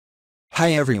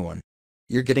Hi everyone.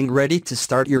 You're getting ready to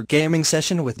start your gaming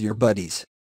session with your buddies.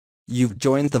 You've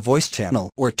joined the voice channel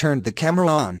or turned the camera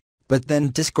on, but then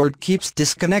Discord keeps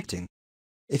disconnecting.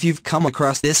 If you've come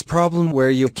across this problem where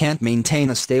you can't maintain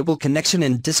a stable connection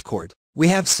in Discord, we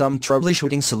have some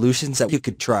troubleshooting solutions that you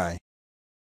could try.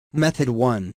 Method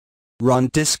 1. Run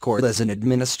Discord as an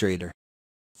administrator.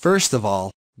 First of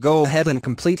all, go ahead and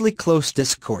completely close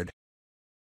Discord.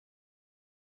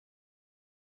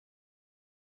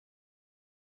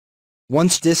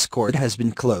 Once Discord has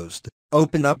been closed,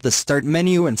 open up the Start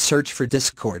menu and search for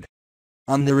Discord.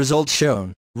 On the results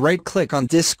shown, right-click on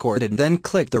Discord and then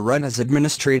click the Run as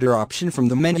Administrator option from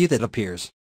the menu that appears.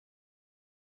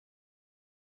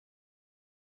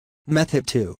 Method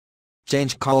 2.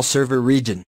 Change call server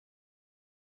region.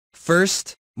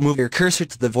 First, move your cursor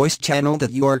to the voice channel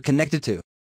that you are connected to.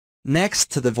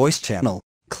 Next to the voice channel,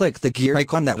 click the gear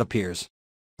icon that appears.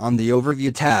 On the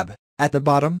Overview tab, at the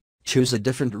bottom, choose a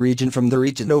different region from the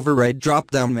Region Override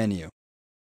drop-down menu.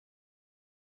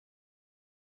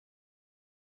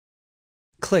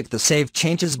 Click the Save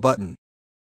Changes button.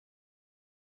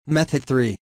 Method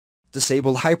 3.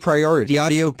 Disable high-priority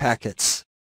audio packets.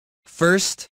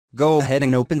 First, go ahead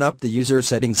and open up the User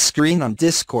Settings screen on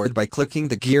Discord by clicking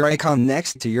the gear icon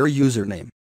next to your username.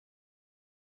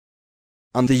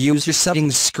 On the User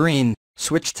Settings screen,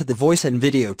 switch to the Voice and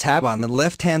Video tab on the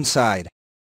left-hand side.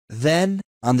 Then,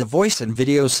 on the Voice and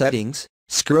Video settings,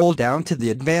 scroll down to the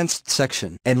Advanced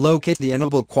section and locate the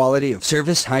Enable Quality of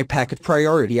Service High Packet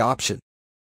Priority option.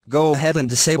 Go ahead and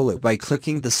disable it by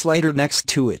clicking the slider next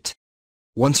to it.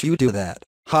 Once you do that,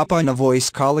 hop on a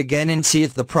voice call again and see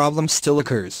if the problem still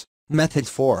occurs. Method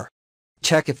 4.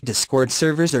 Check if Discord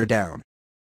servers are down.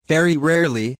 Very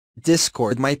rarely,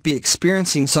 Discord might be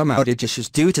experiencing some outage issues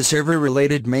due to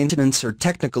server-related maintenance or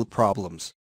technical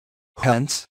problems.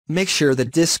 Hence, make sure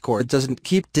that Discord doesn't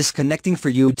keep disconnecting for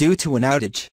you due to an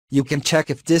outage. You can check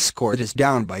if Discord is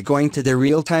down by going to the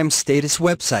real-time status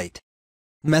website.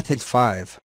 Method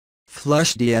 5.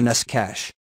 Flush DNS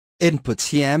cache. Input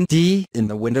CMD in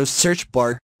the Windows search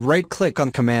bar, right-click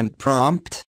on Command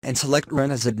Prompt, and select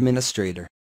Run as Administrator.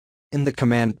 In the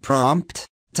command prompt,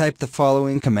 type the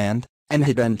following command, and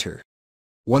hit Enter.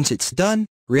 Once it's done,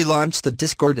 relaunch the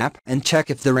Discord app and check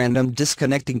if the random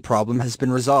disconnecting problem has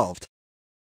been resolved.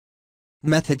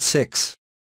 Method 6.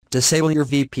 Disable your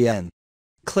VPN.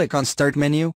 Click on Start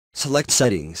menu, select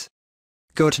Settings.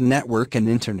 Go to Network and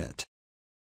Internet.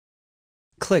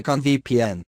 Click on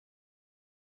VPN.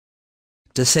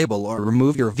 Disable or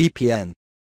remove your VPN.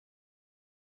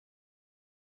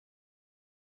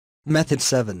 Method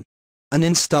 7.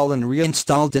 Uninstall and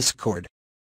reinstall Discord.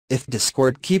 If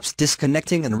Discord keeps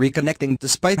disconnecting and reconnecting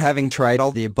despite having tried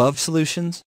all the above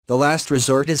solutions, the last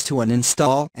resort is to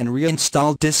uninstall and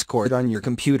reinstall Discord on your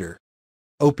computer.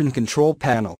 Open Control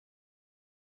Panel.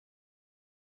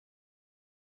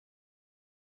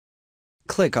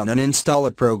 Click on Uninstall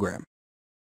a program.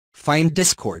 Find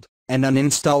Discord, and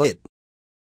uninstall it.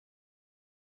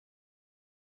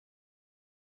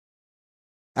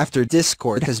 After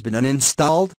Discord has been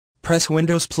uninstalled, press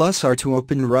Windows plus R to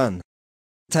open Run.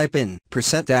 Type in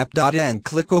 %app.data and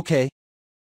click OK.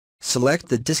 Select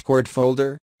the Discord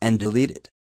folder, and delete it.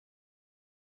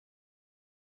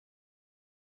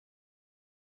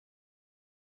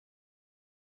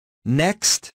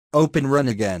 Next, open Run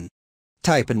again.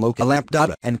 Type in local app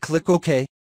data and click OK.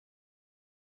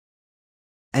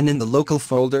 And in the local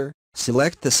folder,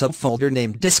 select the subfolder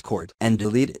named Discord and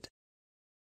delete it.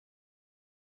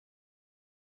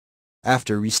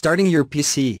 After restarting your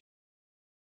PC,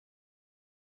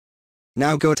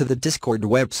 now go to the Discord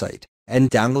website and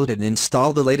download and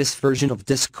install the latest version of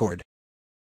Discord.